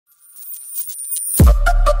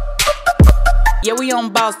Yeah, we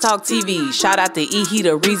on Boss Talk TV. Shout out to E. He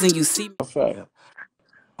the reason you see me. Okay.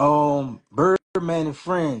 Birdman and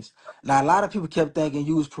Friends. Now a lot of people kept thinking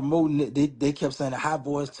you was promoting it. They kept saying the Hot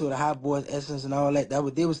Boys to the Hot Boys Essence and all that. That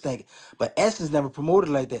what they was thinking. But Essence never promoted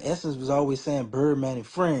like that. Essence was always saying Birdman and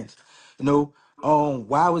Friends. You know,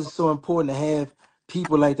 why was it so important to have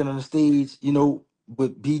people like that on the stage? You know,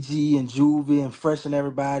 with BG and Juvie and Fresh and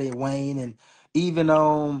everybody and Wayne and even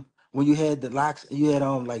when you had the locks, you had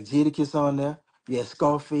like Jadakiss on there. You had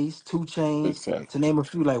Scarface, Two Big Chains, fact. to name a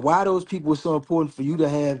few. Like, why those people were so important for you to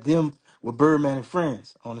have them with Birdman and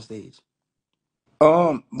Friends on the stage?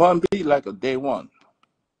 Bun B like a day one.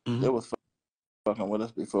 Mm-hmm. They was fucking with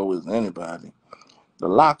us before we was anybody. The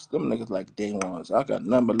Locks, them niggas like day ones. I got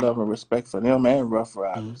nothing but love and respect for them and Rough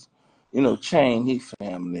Riders. You know, Chain, he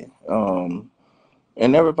family.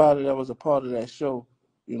 And everybody that was a part of that show,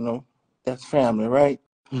 you know, that's family, right?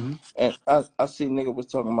 Mm-hmm. And I see niggas was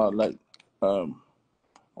talking about like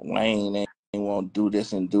Wayne ain't want to do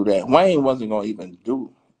this and do that. Wayne wasn't gonna even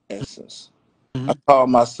do Essence. I Mm-hmm. called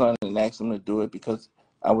my son and asked him to do it because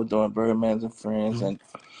I was doing Birdman's and Friends, Mm-hmm. and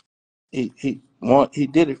he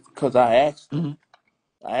did it because Mm-hmm.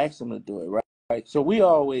 I asked him to do it, right? Right. So we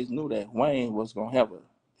always knew that Wayne was gonna have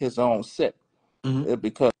his own set Mm-hmm.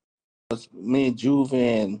 because me and Juve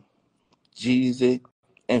and Jeezy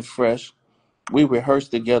and Fresh, we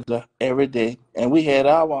rehearsed together every day, and we had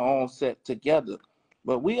our own set together.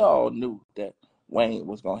 But we all knew that Wayne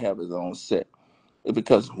was gonna have his own set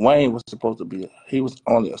because Wayne was supposed to be. He was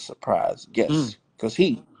only a surprise Mm-hmm. guest because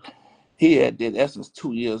he had did Essence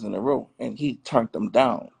 2 years in a row, and he turned them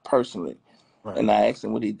down personally. Right. And I asked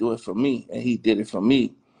him would he do it for me, and he did it for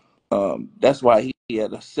me. That's why he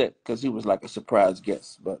had a set because he was like a surprise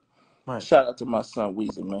guest. But Right. shout out to my son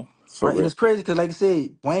Weezy, man, for Right, and real. it's crazy because, like I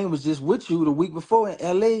said, Wayne was just with you the week before in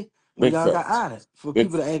L.A. when Big y'all got facts. honored. For Big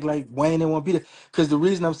people to act like Wayne didn't want to be there, because the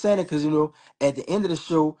reason I'm saying it, because at the end of the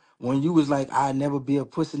show, when you was like, "I'd never be a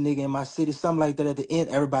pussy nigga in my city," something like that. At the end,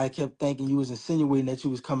 everybody kept thinking you was insinuating that you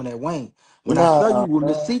was coming at Wayne. When I saw Nah, you in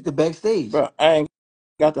the man, seat, the backstage. bro, I ain't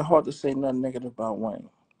got the heart to say nothing negative about Wayne.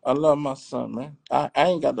 I love my son, man. I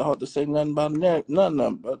ain't got the heart to say nothing about none of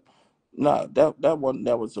them. But nah, that wasn't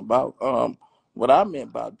that was about. What I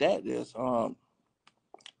meant by that is I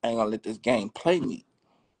ain't gonna let this game play me.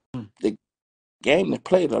 Mm, The game that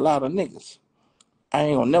played a lot of niggas. I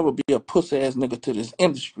ain't gonna never be a pussy ass nigga to this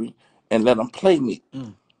industry and let them play me.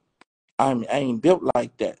 mm, I ain't built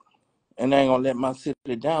like that. And I ain't gonna let my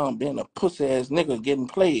city down being a pussy ass nigga getting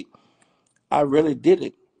played. I really did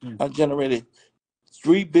it. mm. I generated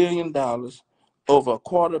 $3 billion over a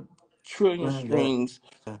quarter trillion Man, that. streams.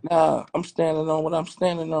 Now I'm standing on what I'm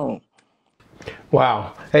standing on.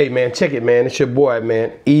 Wow. Hey, man, check it, man. It's your boy,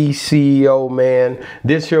 man. ECO, man.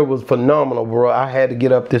 This here was phenomenal, bro. I had to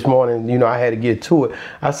get up this morning. I had to get to it.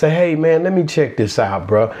 I said, hey, man, let me check this out,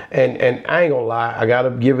 bro. And I ain't gonna lie. I got to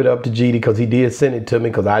give it up to GEEDY because he did send it to me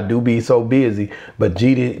because I do be so busy. But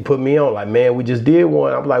GEEDY put me on like, man, we just did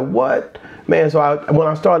one. I was like, what? Man, so when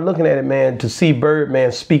I started looking at it, man, to see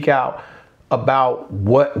Birdman speak out about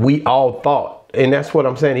what we all thought. And that's what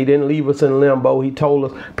I'm saying. He didn't leave us in limbo. He told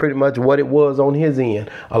us pretty much what it was on his end.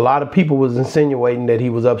 A lot of people was insinuating that he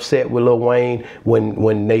was upset with Lil Wayne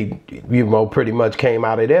when they, pretty much came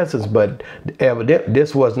out at Essence. But evidently,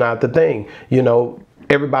 this was not the thing.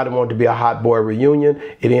 Everybody wanted to be a Hot Boy reunion.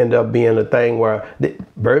 It ended up being a thing where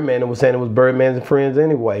Birdman was saying it was Birdman's and Friends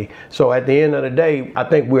anyway. So at the end of the day, I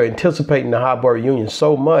think we're anticipating the Hot Boy reunion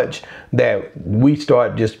so much that we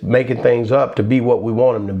start just making things up to be what we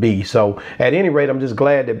want them to be. So at any rate, I'm just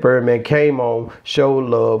glad that Birdman came on, showed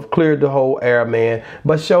love, cleared the whole air, man,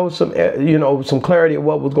 but showed some, some clarity of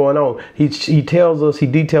what was going on. He details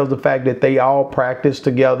the fact that they all practiced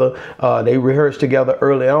together. They rehearsed together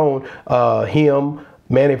early on. Him,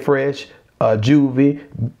 Manny Fresh, Juvie,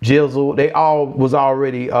 Jizzle, they all was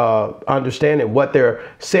already understanding what their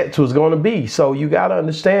sets was going to be. So you got to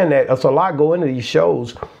understand that there's a lot go into these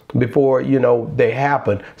shows before, they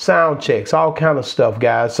happen. Sound checks, all kind of stuff,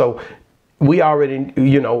 guys. So we already,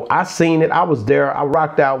 I seen it. I was there. I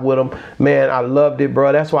rocked out with them. Man, I loved it,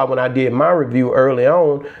 bro. That's why when I did my review early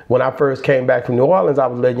on, when I first came back from New Orleans, I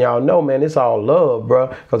was letting y'all know, man, it's all love, bro.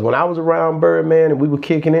 Because when I was around Birdman and we were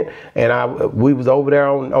kicking it, and we was over there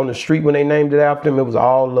on the street when they named it after him, it was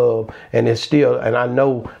all love. And it's still, and I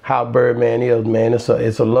know how Birdman is, man. It's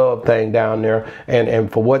a love thing down there.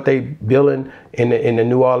 And for what they building in the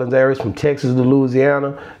New Orleans areas from Texas to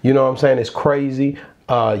Louisiana, you know what I'm saying? It's crazy.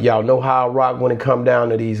 Y'all know how I rock when it come down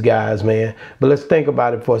to these guys, man. But let's think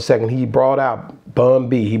about it for a second. He brought out Bun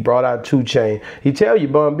B. He brought out 2 Chainz. He tell you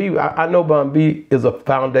Bun B, I know Bun B is a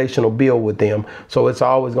foundational build with them. So it's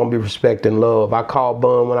always going to be respect and love. I called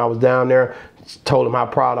Bun when I was down there, told him how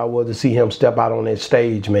proud I was to see him step out on that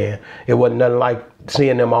stage, man. It wasn't nothing like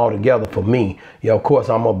seeing them all together for me. Of course,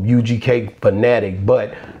 I'm a UGK fanatic,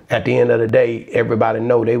 but at the end of the day, everybody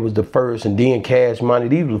know they was the first, and then Cash Money.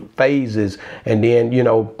 These were phases, and then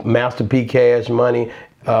Master P, Cash Money,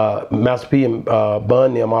 Master P and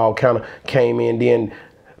Bun them all kind of came in. Then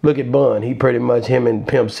look at Bun. He pretty much, him and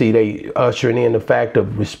Pimp C, they ushering in the fact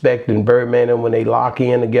of respecting Birdman and when they lock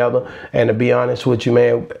in together. And to be honest with you,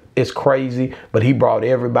 man, it's crazy, but he brought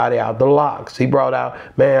everybody out the locks. He brought out,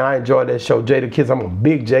 man, I enjoyed that show, Jada Kids. I'm a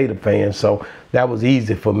big Jada fan, so that was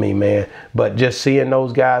easy for me, man. But just seeing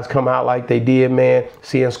those guys come out like they did, man,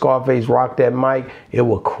 seeing Scarface rock that mic, it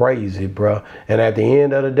was crazy, bro. And at the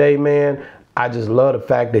end of the day, man, I just love the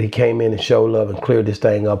fact that he came in and showed love and cleared this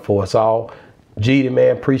thing up for us all. GEEDY,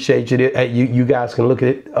 man, appreciate you. You guys can look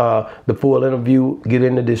at the full interview, get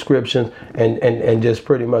in the description, and just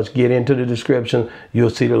pretty much get into the description. You'll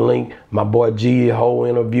see the link. My boy GEEDY, whole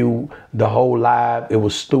interview, the whole live. It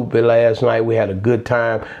was stupid last night. We had a good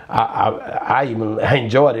time. I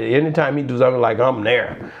enjoyed it. Anytime he do something, like, I'm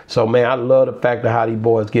there. So, man, I love the fact of how these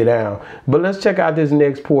boys get down. But let's check out this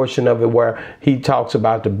next portion of it where he talks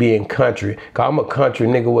about the being country. Cause I'm a country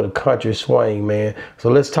nigga with a country swing, man. So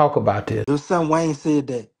let's talk about this. There was something Wayne said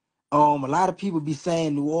that a lot of people be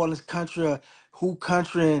saying New Orleans country or who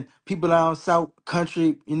country, and people down south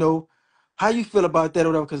country, How you feel about that or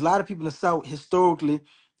whatever? Because a lot of people in the south historically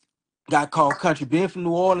got called country. Being from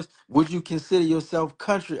New Orleans, would you consider yourself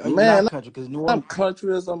country or you Man, not country? Because New I'm Orleans,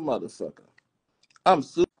 country as a motherfucker. I'm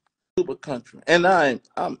super country, and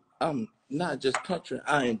I'm not just country.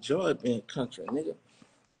 I enjoy being country, nigga.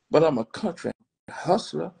 But I'm a country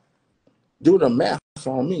hustler. Do the math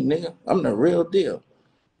on me, nigga. I'm the real deal,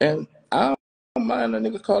 and I don't mind a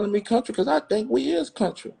nigga calling me country because I think we is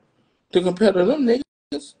country. To compare to them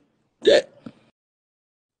niggas, that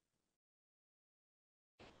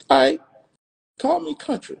I call me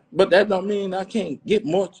country, but that don't mean I can't get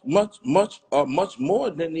much more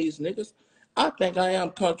than these niggas. I think I am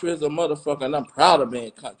country as a motherfucker, and I'm proud of being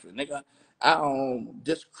country, nigga. I don't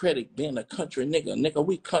discredit being a country nigga. Nigga,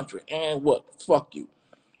 we country, and what? Fuck you.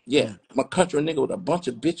 Yeah, mm, I'm a country nigga with a bunch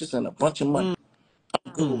of bitches and a bunch of money.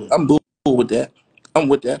 mm, mm, I'm cool with that. I'm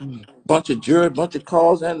with that. mm, Bunch of jury, bunch of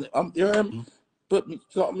calls, and you hear me? mm.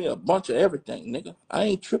 Call me a bunch of everything, nigga. I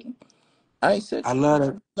ain't tripping. I ain't said I love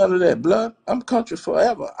that. none of that, blood. I'm country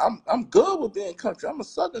forever. I'm good with being country. I'm a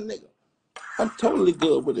southern nigga. I'm totally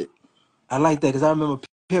good with it. I like that because I remember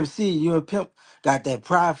Pimp C, you and Pimp got that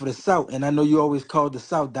pride for the South, and I know you always called the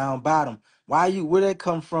South down bottom. Where that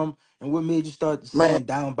come from, and what made you start Man, saying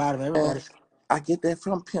down bottom? Everybody's I get that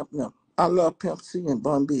from Pimp now. I love Pimp C and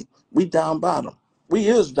Bun B. We down bottom. We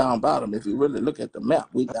is down bottom. If you really look at the map,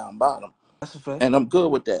 we down bottom. that's a fact. And I'm good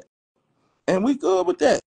with that. And we good with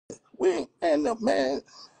that. We ain't no man,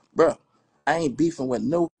 bro. I ain't beefing with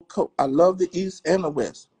no coach. I love the East and the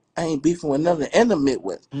West. I ain't beefing with nothing in the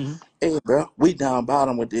Midwest. Hmm. Hey, bro, we down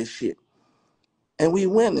bottom with this shit, and we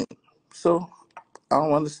winning. So I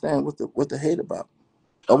don't understand what the hate about.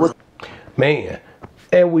 Or what? Man,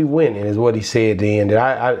 and we winning is what he said at the end.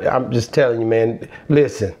 I'm just telling you, man,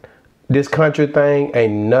 listen, this country thing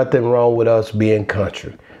ain't nothing wrong with us being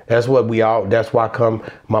country. That's what that's why come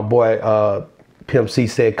my boy Pimp C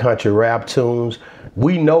said country rap tunes.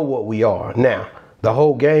 We know what we are. Now, the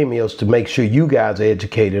whole game is to make sure you guys are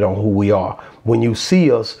educated on who we are. When you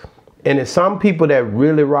see us, and it's some people that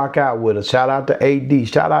really rock out with us. Shout out to AD.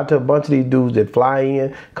 Shout out to a bunch of these dudes that fly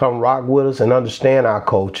in, come rock with us and understand our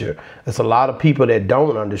culture. There's a lot of people that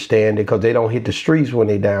don't understand it because they don't hit the streets when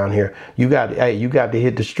they down here. You got to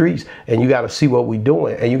hit the streets and you got to see what we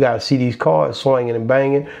doing. And you got to see these cars swinging and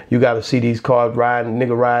banging. You got to see these cars riding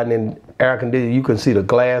in air conditioning. You can see the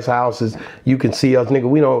glass houses. You can see us, nigga.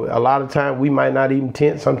 We don't. A lot of time we might not even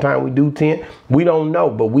tent. Sometimes we do tent. We don't know,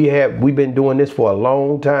 but we've been doing this for a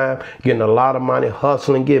long time, getting a lot of money,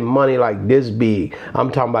 hustling, getting money like this big.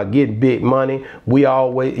 I'm talking about getting big money. We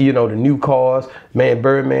always, the new cars, man.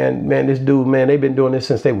 Birdman, man. This dude, man. They've been doing this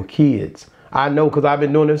since they were kids. I know because I've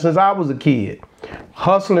been doing this since I was a kid.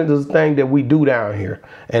 Hustling is the thing that we do down here.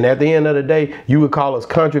 And at the end of the day, you would call us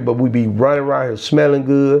country, but we be running around here smelling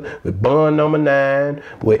good with Bun number 9,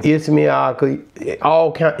 with Ismiaki,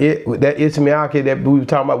 that Ismiaki that we were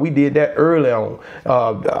talking about, we did that early on.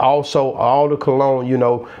 Also, all the cologne,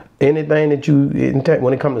 anything that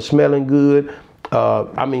when it comes to smelling good,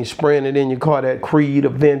 I mean, spraying it in your car, that Creed or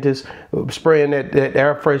Ventus, spraying that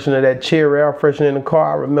air freshener, that cherry air freshener in the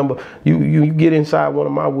car. I remember you get inside one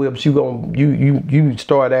of my whips, you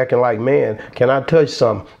start acting like, man, can I touch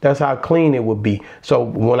something? That's how clean it would be. So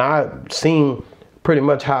when I seen pretty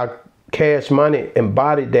much how Cash Money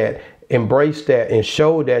embodied that, embraced that, and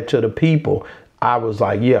showed that to the people, I was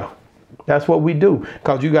like, yeah. That's what we do.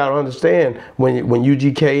 Because you got to understand, when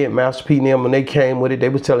UGK and Master P and them, when they came with it, they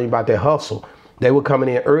was telling you about their hustle. They were coming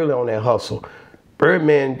in early on that hustle.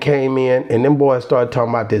 Birdman came in, and them boys started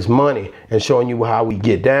talking about this money and showing you how we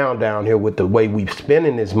get down here with the way we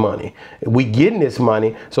spending this money. We getting this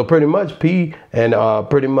money. So pretty much P and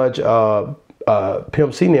pretty much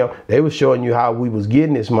Pimp C now, they was showing you how we was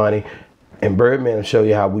getting this money, and Birdman will show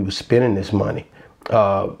you how we was spending this money.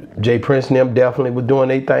 Jay Prince and them definitely were doing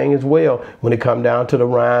their thing as well when it come down to the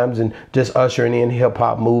rhymes and just ushering in hip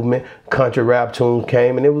hop movement. Country rap tunes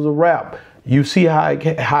came, and it was a rap. You see how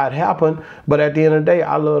it happened, but at the end of the day,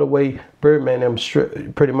 I love the way Birdman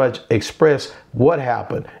them pretty much express what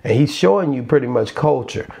happened, and he's showing you pretty much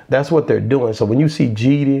culture. That's what they're doing. So when you see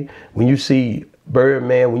GEEDY, when you see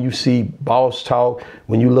Birdman, when you see Boss Talk,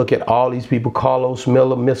 when you look at all these people, Carlos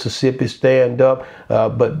Miller, Mississippi, stand up,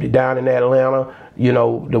 but down in Atlanta, you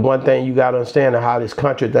know, the one thing you got to understand is how this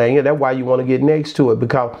country thing is. That's why you want to get next to it,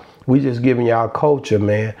 because we just giving y'all culture,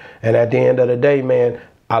 man. And at the end of the day, man,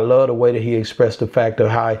 I love the way that he expressed the fact of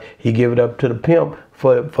how he give it up to the pimp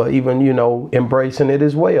for even, you know, embracing it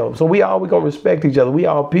as well. So we gonna respect each other. We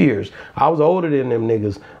all peers. I was older than them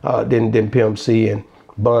niggas, than Pimp C and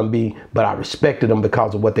Bun B, but I respected them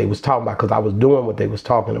because of what they was talking about, because I was doing what they was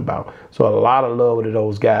talking about. So a lot of love to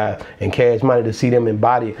those guys, and Cash Money, to see them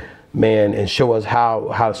embody, man, and show us how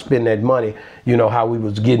to spend that money, you know, how we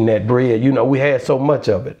was getting that bread. You know, we had so much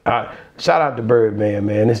of it. Shout out to Birdman,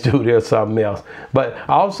 man. This dude is something else. But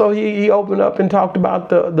also he opened up and talked about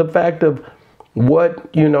the fact of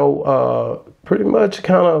what, you know, pretty much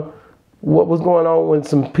kind of what was going on when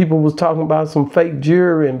some people was talking about some fake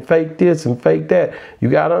jewelry and fake this and fake that. You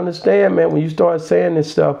got to understand, man, when you start saying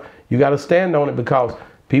this stuff, you got to stand on it, because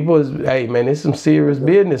people is, hey, man, it's some serious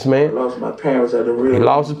business, man. I lost my parents at a real. He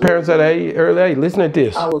lost his parents at an early age. Listen to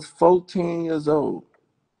this. I was 14 years old,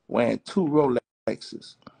 wearing 2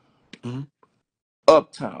 Rolexes. Mm-hmm.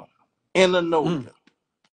 Uptown, Illinois.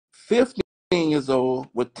 15 years old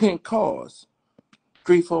with 10 cars,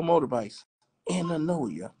 3-4 motorbikes,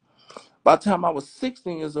 Illinois. By the time I was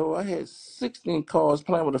 16 years old, I had 16 cars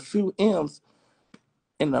playing with a few M's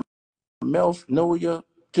in the Melnoia,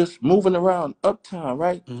 just moving around uptown,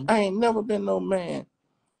 right? Mm-hmm. I ain't never been no man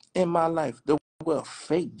in my life that wear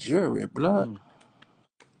fake jewelry, blood.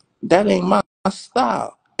 That ain't my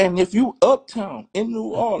style. And if you uptown in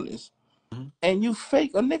New Orleans and you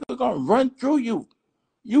fake, a nigga gonna run through you.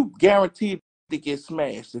 You guaranteed to get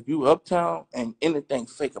smashed if you uptown and anything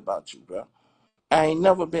fake about you, bro. I ain't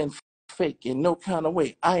never been fake in no kind of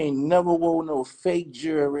way. I ain't never wore no fake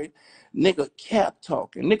jewelry. Nigga cap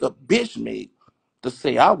talking. Nigga bitch me to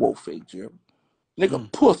say I wore fake jewelry.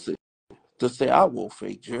 Nigga pussy to say I wore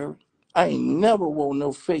fake jewelry. I ain't never wore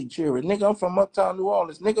no fake jewelry. Nigga, I'm from uptown New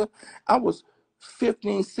Orleans. Nigga, I was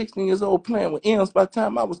 15, 16 years old playing with M's. By the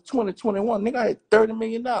time I was 20, 21, nigga, I had $30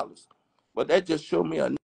 million. But that just showed me a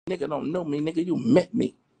nigga don't know me. Nigga, you met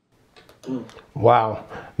me. Wow.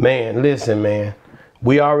 Man, listen, man.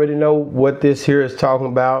 We already know what this here is talking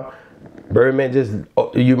about. Birdman just,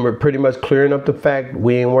 you were pretty much clearing up the fact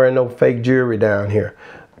we ain't wearing no fake jewelry down here.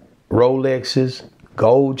 Rolexes,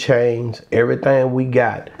 gold chains, everything we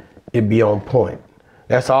got, it be on point.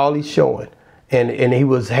 That's all he's showing. And he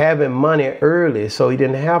was having money early, so he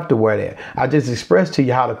didn't have to wear that. I just expressed to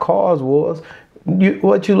you how the cars was.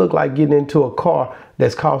 What you look like getting into a car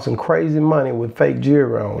that's costing crazy money with fake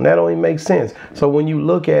jewelry on. That don't even make sense. So when you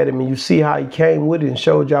look at him and you see how he came with it and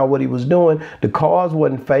showed y'all what he was doing, the cars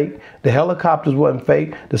wasn't fake, the helicopters wasn't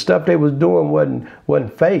fake, the stuff they was doing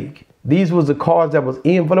wasn't fake. These was the cars that was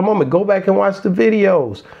in for the moment. Go back and watch the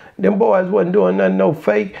videos. Them boys wasn't doing nothing no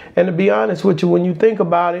fake. And to be honest with you, when you think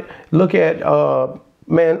about it, look at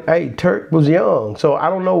man, hey, Turk was young. So I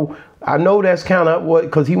don't know. I know that's kind of what,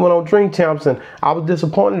 because he went on Drink Champs, and I was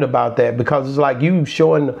disappointed about that, because it's like you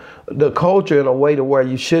showing the culture in a way to where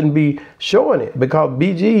you shouldn't be showing it, because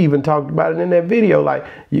BG even talked about it in that video. Like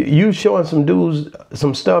you showing some dudes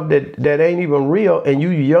some stuff that ain't even real, and you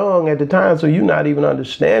young at the time, so you not even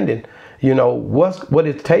understanding, you know, what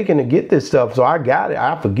it's taking to get this stuff. So I got it.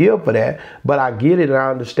 I forgive for that, but I get it, and I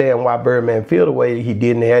understand why Birdman feel the way he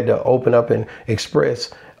did, and he had to open up and express,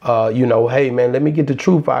 you know, hey man, let me get the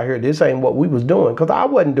truth out here. This ain't what we was doing, because I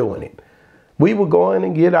wasn't doing it. We would go in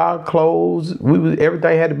and get our clothes.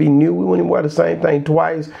 Everything had to be new. We wouldn't wear the same thing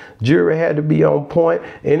twice. Jewelry had to be on point.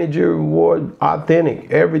 Any jewelry we wore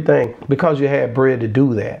authentic, everything, because you had bread to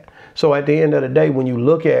do that. So at the end of the day, when you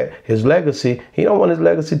look at his legacy, he don't want his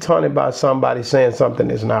legacy tainted by somebody saying something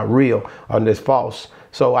that's not real or that's false.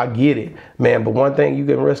 So I get it, man. But one thing you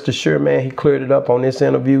can rest assured, man, he cleared it up on this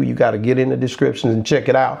interview. You got to get in the descriptions and check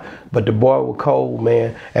it out. But the boy was cold,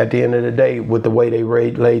 man, at the end of the day with the way they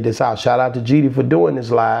laid this out. Shout out to GEEDY for doing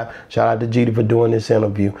this live. Shout out to GEEDY for doing this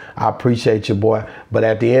interview. I appreciate you, boy. But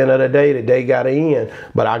at the end of the day got to end.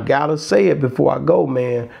 But I got to say it before I go,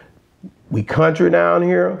 man. We country down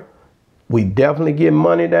here. We definitely get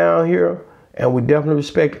money down here. And we definitely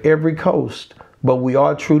respect every coast. But we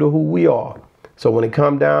are true to who we are. So when it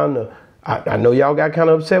come down to, I know y'all got kind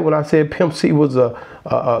of upset when I said Pimp C was a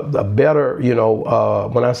better, you know,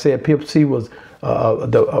 when I said Pimp C was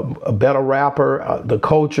a better rapper, the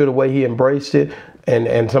culture, the way he embraced it.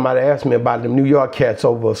 And somebody asked me about the New York cats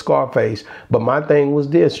over Scarface. But my thing was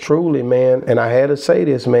this, truly, man, and I had to say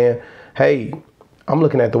this, man. Hey, I'm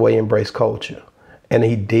looking at the way he embraced culture. And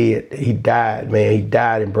he did. He died, man. He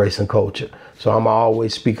died embracing culture. So I'm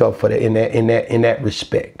always speak up for that in that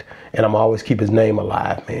respect. And I'm always keep his name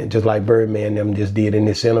alive, man. Just like Birdman them just did in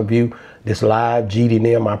this interview, this live, GEEDY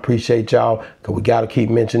them. I appreciate y'all, because we got to keep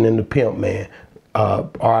mentioning the pimp, man.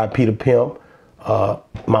 R.I.P. the pimp.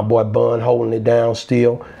 My boy Bun holding it down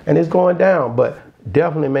still. And it's going down. But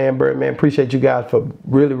definitely, man, Birdman, appreciate you guys for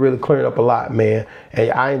really, really clearing up a lot, man.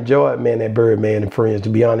 And I enjoyed, man, that Birdman and Friends, to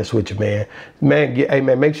be honest with you, man. Man, hey,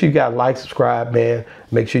 man, make sure you guys like, subscribe, man.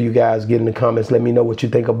 Make sure you guys get in the comments. Let me know what you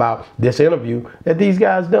think about this interview that these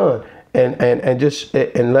guys done. And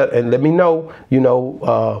let me know, you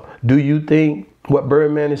know, do you think what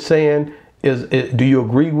Birdman is saying do you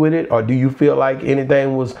agree with it, or do you feel like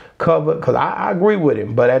anything was covered? Because I agree with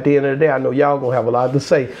him, but at the end of the day, I know y'all gonna have a lot to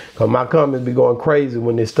say, because my comments be going crazy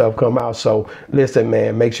when this stuff come out. So listen,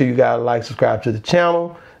 man, make sure you guys like, subscribe to the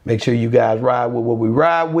channel. Make sure you guys ride with what we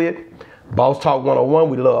ride with. Boss Talk 101,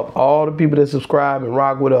 we love all the people that subscribe and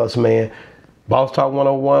rock with us, man. Boss Talk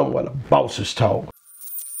 101, where the bosses talk.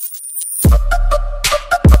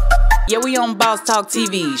 Yeah, we on Boss Talk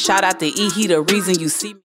TV. Shout out to E. He the reason you see me.